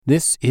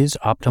This is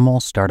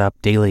Optimal Startup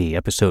Daily,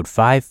 episode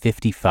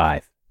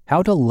 555,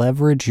 How to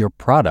Leverage Your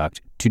Product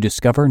to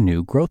Discover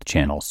New Growth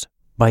Channels,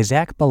 by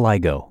Zach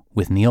Baligo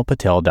with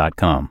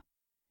neilpatel.com.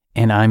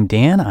 And I'm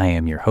Dan, I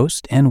am your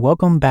host, and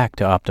welcome back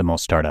to Optimal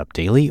Startup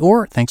Daily,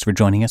 or thanks for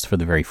joining us for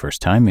the very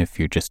first time if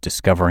you're just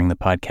discovering the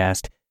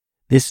podcast.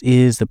 This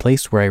is the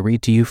place where I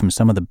read to you from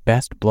some of the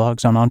best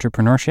blogs on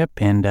entrepreneurship,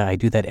 and I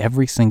do that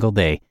every single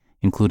day,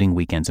 including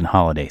weekends and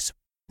holidays.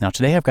 Now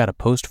today I've got a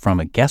post from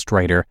a guest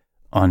writer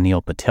on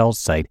Neil Patel's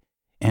site,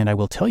 and I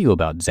will tell you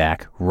about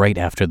Zach right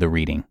after the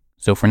reading.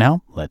 So for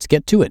now, let's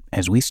get to it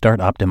as we start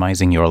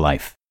optimizing your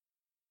life.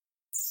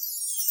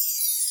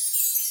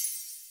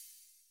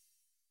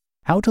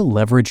 How to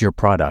Leverage Your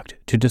Product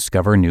to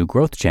Discover New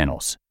Growth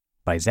Channels,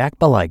 by Zach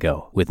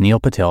Baligo with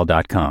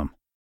neilpatel.com.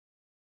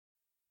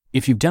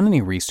 If you've done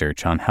any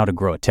research on how to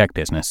grow a tech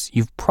business,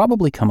 you've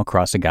probably come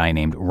across a guy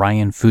named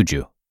Ryan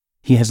Fuju.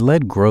 He has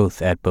led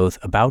growth at both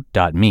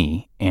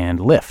About.me and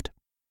Lyft.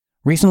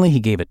 Recently, he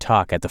gave a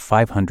talk at the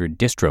 500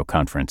 Distro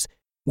Conference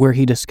where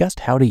he discussed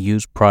how to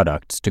use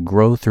products to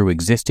grow through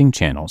existing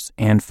channels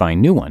and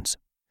find new ones.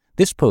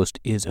 This post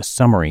is a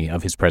summary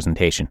of his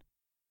presentation.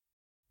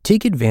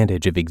 Take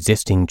advantage of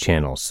existing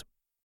channels.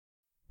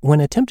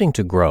 When attempting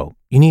to grow,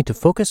 you need to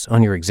focus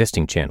on your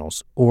existing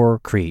channels or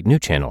create new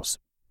channels.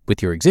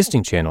 With your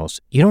existing channels,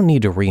 you don't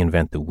need to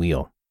reinvent the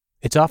wheel.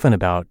 It's often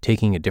about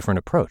taking a different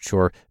approach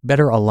or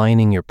better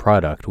aligning your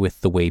product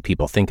with the way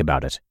people think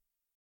about it.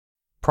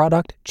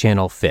 Product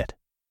channel fit.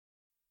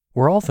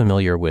 We're all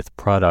familiar with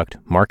product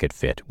market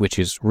fit, which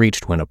is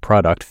reached when a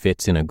product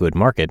fits in a good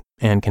market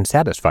and can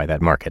satisfy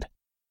that market.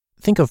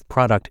 Think of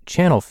product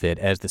channel fit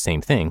as the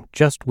same thing,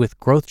 just with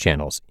growth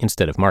channels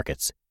instead of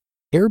markets.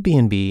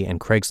 Airbnb and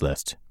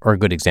Craigslist are a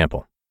good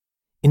example.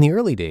 In the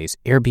early days,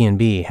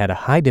 Airbnb had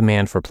a high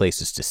demand for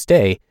places to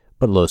stay,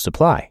 but low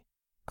supply.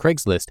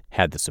 Craigslist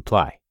had the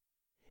supply.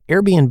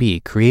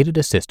 Airbnb created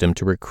a system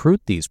to recruit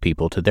these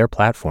people to their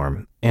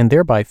platform and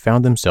thereby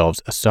found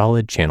themselves a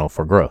solid channel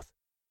for growth.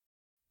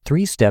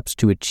 3 steps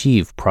to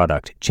achieve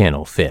product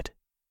channel fit.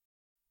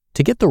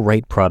 To get the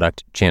right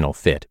product channel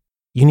fit,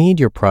 you need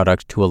your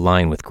product to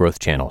align with growth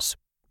channels.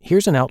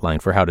 Here's an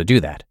outline for how to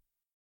do that.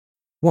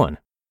 1.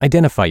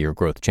 Identify your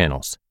growth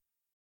channels.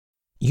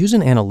 Use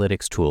an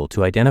analytics tool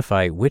to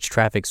identify which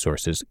traffic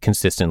sources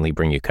consistently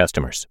bring you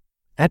customers.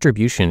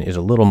 Attribution is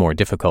a little more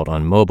difficult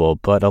on mobile,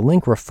 but a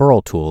link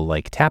referral tool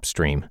like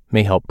Tapstream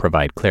may help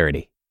provide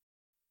clarity.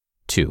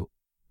 2.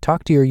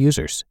 Talk to your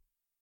users.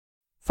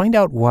 Find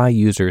out why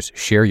users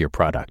share your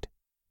product.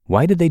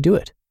 Why did they do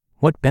it?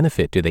 What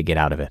benefit do they get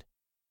out of it?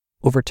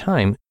 Over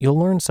time, you'll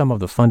learn some of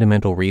the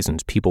fundamental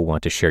reasons people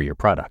want to share your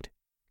product.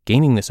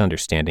 Gaining this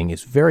understanding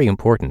is very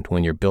important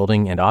when you're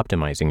building and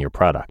optimizing your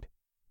product.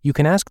 You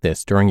can ask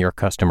this during your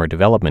customer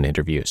development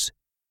interviews.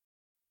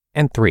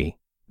 And 3.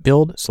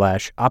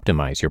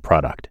 Build/optimize your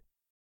product.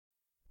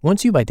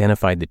 Once you've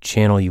identified the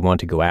channel you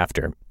want to go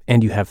after,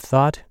 and you have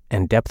thought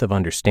and depth of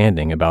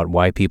understanding about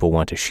why people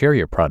want to share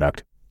your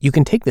product, you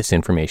can take this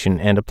information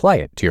and apply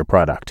it to your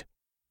product.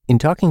 In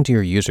talking to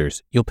your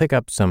users, you'll pick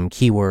up some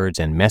keywords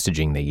and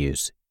messaging they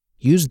use.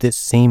 Use this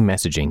same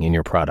messaging in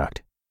your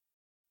product.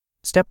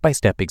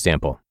 Step-by-step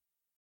example.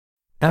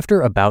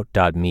 After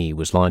About.me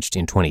was launched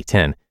in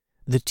 2010,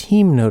 the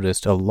team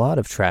noticed a lot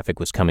of traffic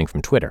was coming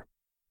from Twitter.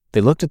 They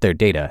looked at their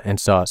data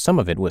and saw some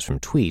of it was from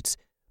tweets,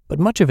 but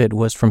much of it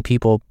was from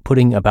people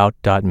putting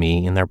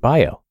About.me in their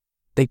bio.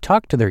 They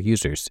talked to their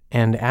users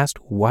and asked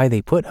why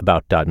they put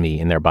About.me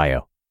in their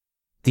bio.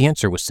 The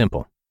answer was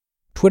simple.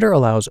 Twitter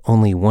allows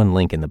only one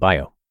link in the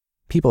bio.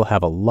 People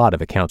have a lot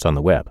of accounts on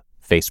the web,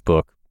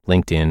 Facebook,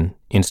 LinkedIn,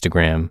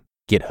 Instagram,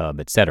 GitHub,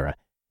 etc.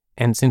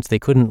 And since they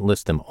couldn't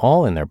list them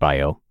all in their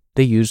bio,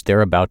 they used their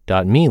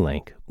About.me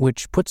link,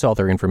 which puts all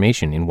their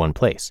information in one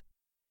place.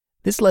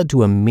 This led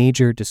to a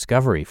major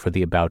discovery for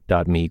the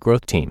About.me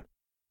growth team.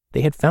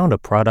 They had found a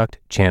product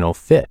channel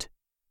fit.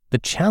 The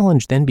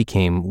challenge then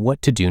became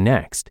what to do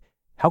next.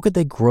 How could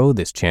they grow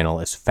this channel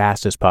as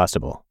fast as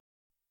possible?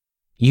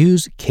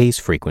 Use case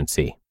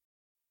frequency.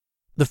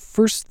 The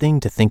first thing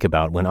to think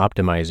about when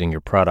optimizing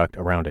your product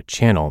around a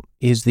channel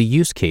is the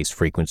use case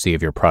frequency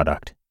of your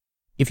product.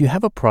 If you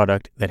have a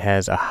product that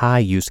has a high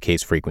use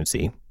case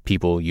frequency,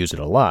 people use it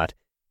a lot,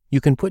 you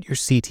can put your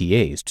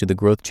CTAs to the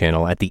growth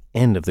channel at the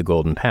end of the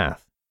golden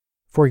path.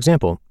 For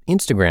example,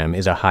 Instagram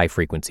is a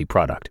high-frequency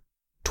product.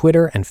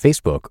 Twitter and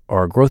Facebook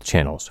are growth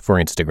channels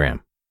for Instagram.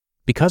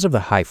 Because of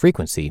the high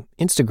frequency,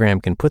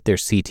 Instagram can put their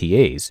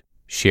CTAs,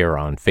 share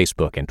on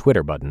Facebook and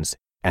Twitter buttons,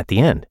 at the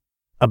end.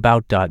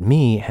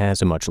 About.me has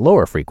a much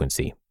lower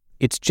frequency.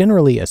 It's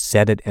generally a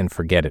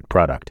set-it-and-forget-it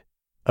product.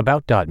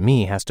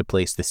 About.me has to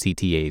place the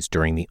CTAs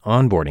during the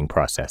onboarding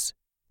process.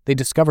 They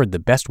discovered the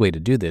best way to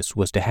do this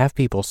was to have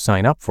people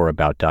sign up for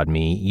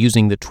About.me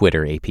using the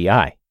Twitter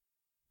API.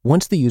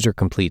 Once the user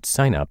completes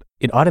sign up,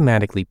 it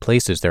automatically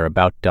places their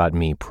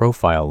About.me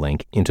profile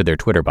link into their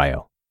Twitter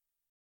bio.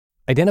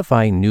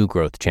 Identify new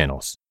growth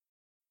channels.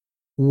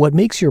 What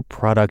makes your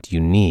product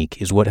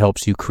unique is what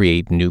helps you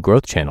create new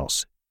growth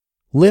channels.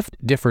 Lyft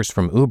differs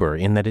from Uber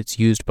in that it's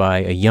used by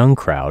a young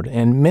crowd,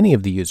 and many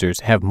of the users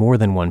have more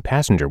than one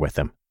passenger with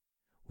them.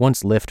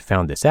 Once Lyft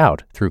found this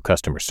out through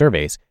customer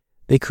surveys,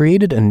 they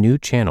created a new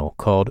channel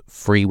called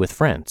Free with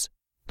Friends.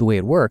 The way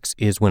it works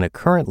is when a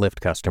current Lyft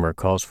customer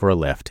calls for a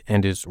Lyft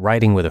and is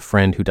riding with a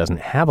friend who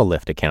doesn't have a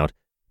Lyft account,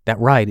 that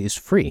ride is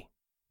free.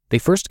 They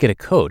first get a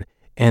code,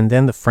 and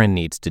then the friend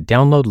needs to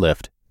download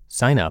Lyft,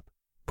 sign up,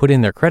 put in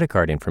their credit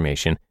card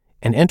information,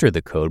 and enter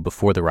the code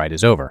before the ride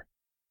is over.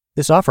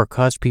 This offer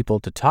caused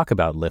people to talk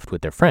about Lyft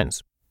with their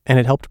friends, and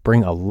it helped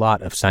bring a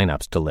lot of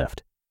signups to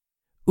Lyft.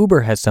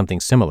 Uber has something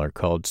similar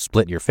called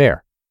Split Your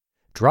Fare.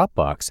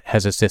 Dropbox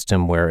has a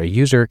system where a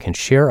user can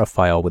share a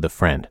file with a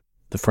friend.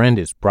 The friend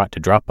is brought to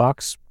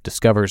Dropbox,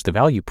 discovers the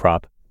value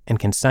prop, and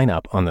can sign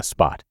up on the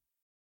spot.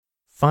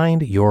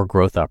 Find your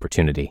growth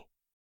opportunity.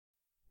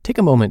 Take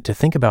a moment to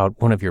think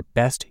about one of your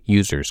best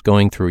users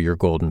going through your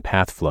Golden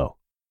Path flow.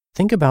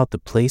 Think about the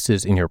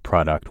places in your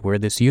product where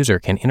this user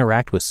can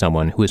interact with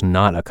someone who is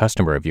not a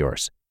customer of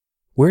yours.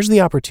 Where's the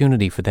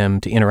opportunity for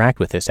them to interact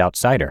with this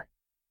outsider?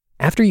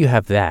 After you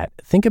have that,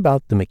 think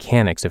about the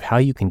mechanics of how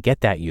you can get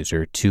that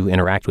user to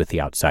interact with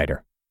the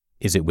outsider.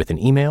 Is it with an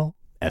email,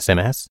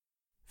 SMS,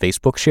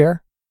 Facebook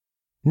share?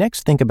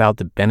 Next, think about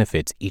the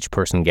benefits each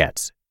person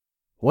gets.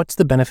 What's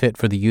the benefit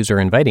for the user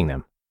inviting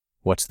them?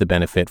 What's the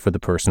benefit for the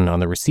person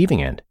on the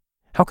receiving end?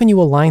 How can you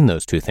align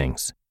those two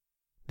things?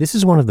 This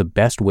is one of the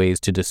best ways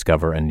to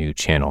discover a new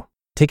channel.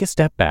 Take a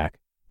step back,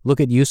 look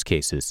at use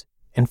cases,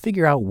 and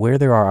figure out where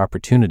there are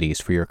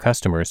opportunities for your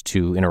customers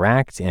to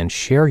interact and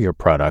share your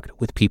product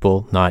with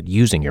people not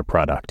using your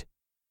product.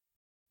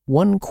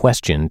 One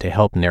question to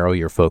help narrow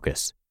your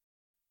focus.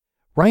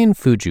 Ryan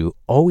Fuju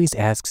always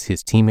asks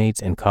his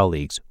teammates and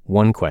colleagues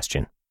one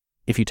question.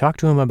 If you talk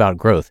to him about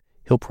growth,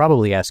 he'll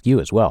probably ask you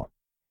as well.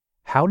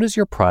 How does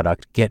your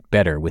product get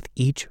better with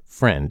each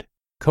friend,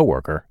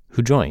 coworker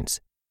who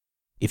joins?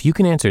 If you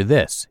can answer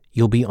this,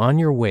 you'll be on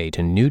your way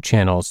to new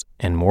channels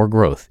and more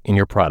growth in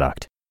your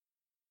product.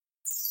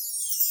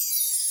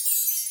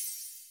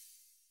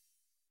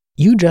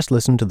 You just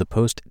listened to the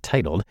post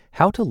titled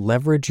How to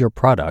Leverage Your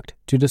Product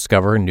to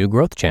Discover New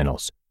Growth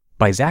Channels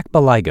by Zach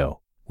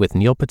Baligo with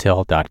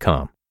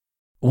neilpatel.com.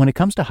 When it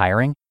comes to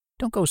hiring,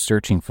 don't go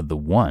searching for the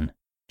one.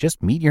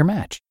 Just meet your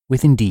match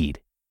with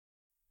Indeed.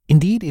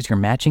 Indeed is your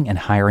matching and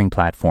hiring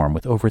platform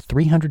with over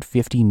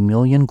 350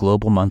 million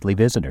global monthly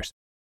visitors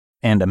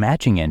and a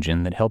matching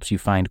engine that helps you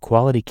find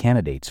quality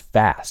candidates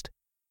fast.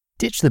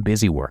 Ditch the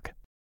busy work.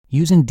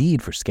 Use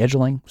Indeed for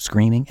scheduling,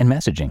 screening, and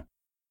messaging.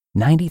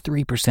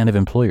 93% of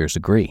employers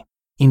agree.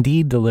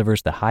 Indeed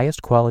delivers the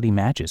highest quality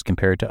matches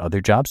compared to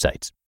other job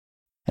sites.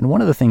 And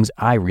one of the things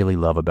I really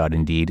love about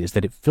Indeed is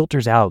that it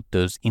filters out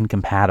those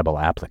incompatible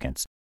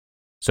applicants.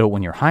 So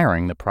when you're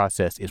hiring, the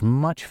process is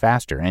much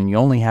faster and you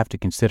only have to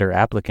consider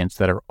applicants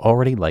that are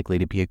already likely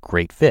to be a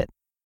great fit.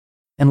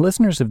 And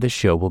listeners of this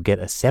show will get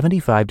a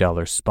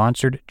 $75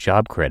 sponsored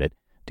job credit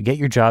to get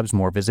your jobs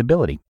more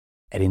visibility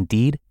at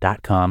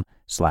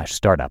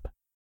Indeed.com/startup.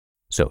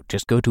 So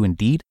just go to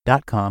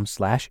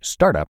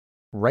Indeed.com/startup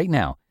right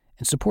now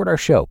and support our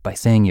show by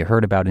saying you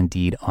heard about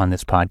Indeed on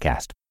this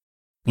podcast.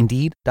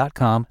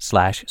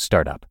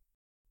 Indeed.com/startup.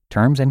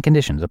 Terms and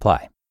conditions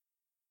apply.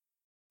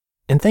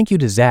 And thank you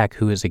to Zach,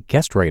 who is a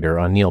guest writer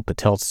on Neil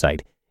Patel's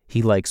site.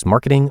 He likes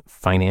marketing,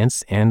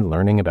 finance, and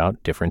learning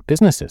about different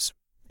businesses.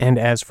 And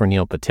as for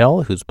Neil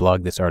Patel, whose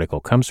blog this article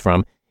comes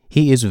from,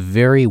 he is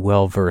very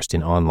well versed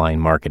in online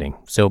marketing.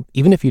 So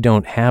even if you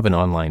don't have an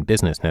online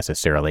business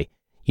necessarily,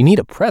 you need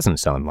a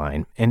presence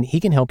online, and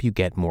he can help you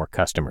get more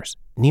customers.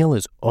 Neil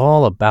is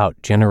all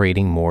about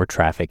generating more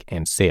traffic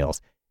and sales,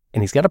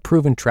 and he's got a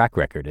proven track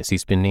record as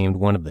he's been named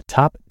one of the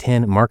top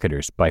 10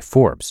 marketers by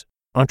Forbes.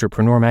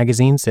 Entrepreneur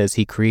magazine says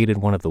he created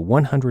one of the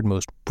 100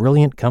 most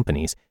brilliant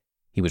companies.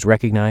 He was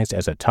recognized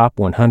as a top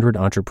 100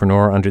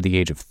 entrepreneur under the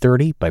age of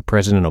 30 by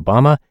President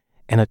Obama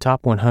and a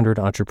top 100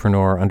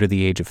 entrepreneur under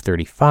the age of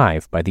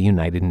 35 by the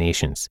United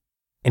Nations.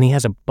 And he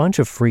has a bunch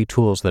of free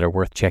tools that are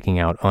worth checking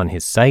out on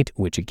his site,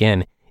 which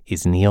again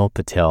is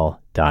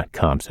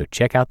neilpatel.com. So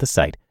check out the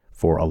site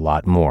for a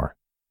lot more.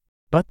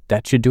 But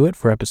that should do it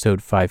for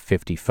episode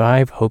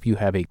 555. Hope you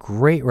have a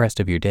great rest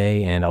of your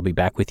day, and I'll be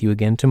back with you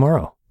again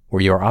tomorrow,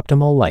 where your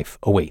optimal life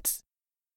awaits.